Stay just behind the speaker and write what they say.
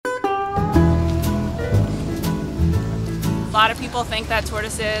A lot of people think that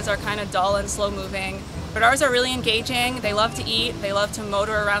tortoises are kind of dull and slow moving, but ours are really engaging. They love to eat, they love to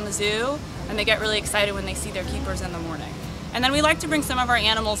motor around the zoo, and they get really excited when they see their keepers in the morning. And then we like to bring some of our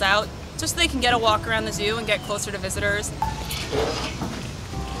animals out just so they can get a walk around the zoo and get closer to visitors.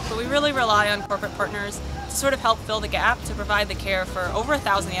 But we really rely on corporate partners to sort of help fill the gap to provide the care for over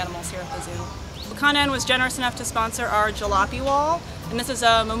 1,000 animals here at the zoo. Con Ed was generous enough to sponsor our jalopy wall, and this is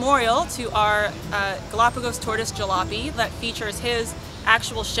a memorial to our Galapagos tortoise jalopy that features his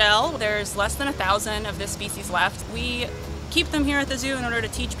actual shell. There's less than 1,000 of this species left. We keep them here at the zoo in order to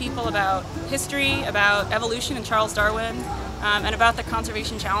teach people about history, about evolution and Charles Darwin, and about the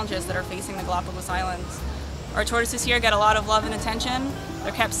conservation challenges that are facing the Galapagos Islands. Our tortoises here get a lot of love and attention.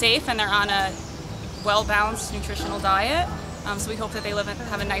 They're kept safe and they're on a well-balanced nutritional diet. So we hope that they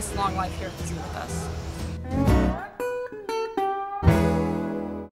have a nice long life here at the zoo with us.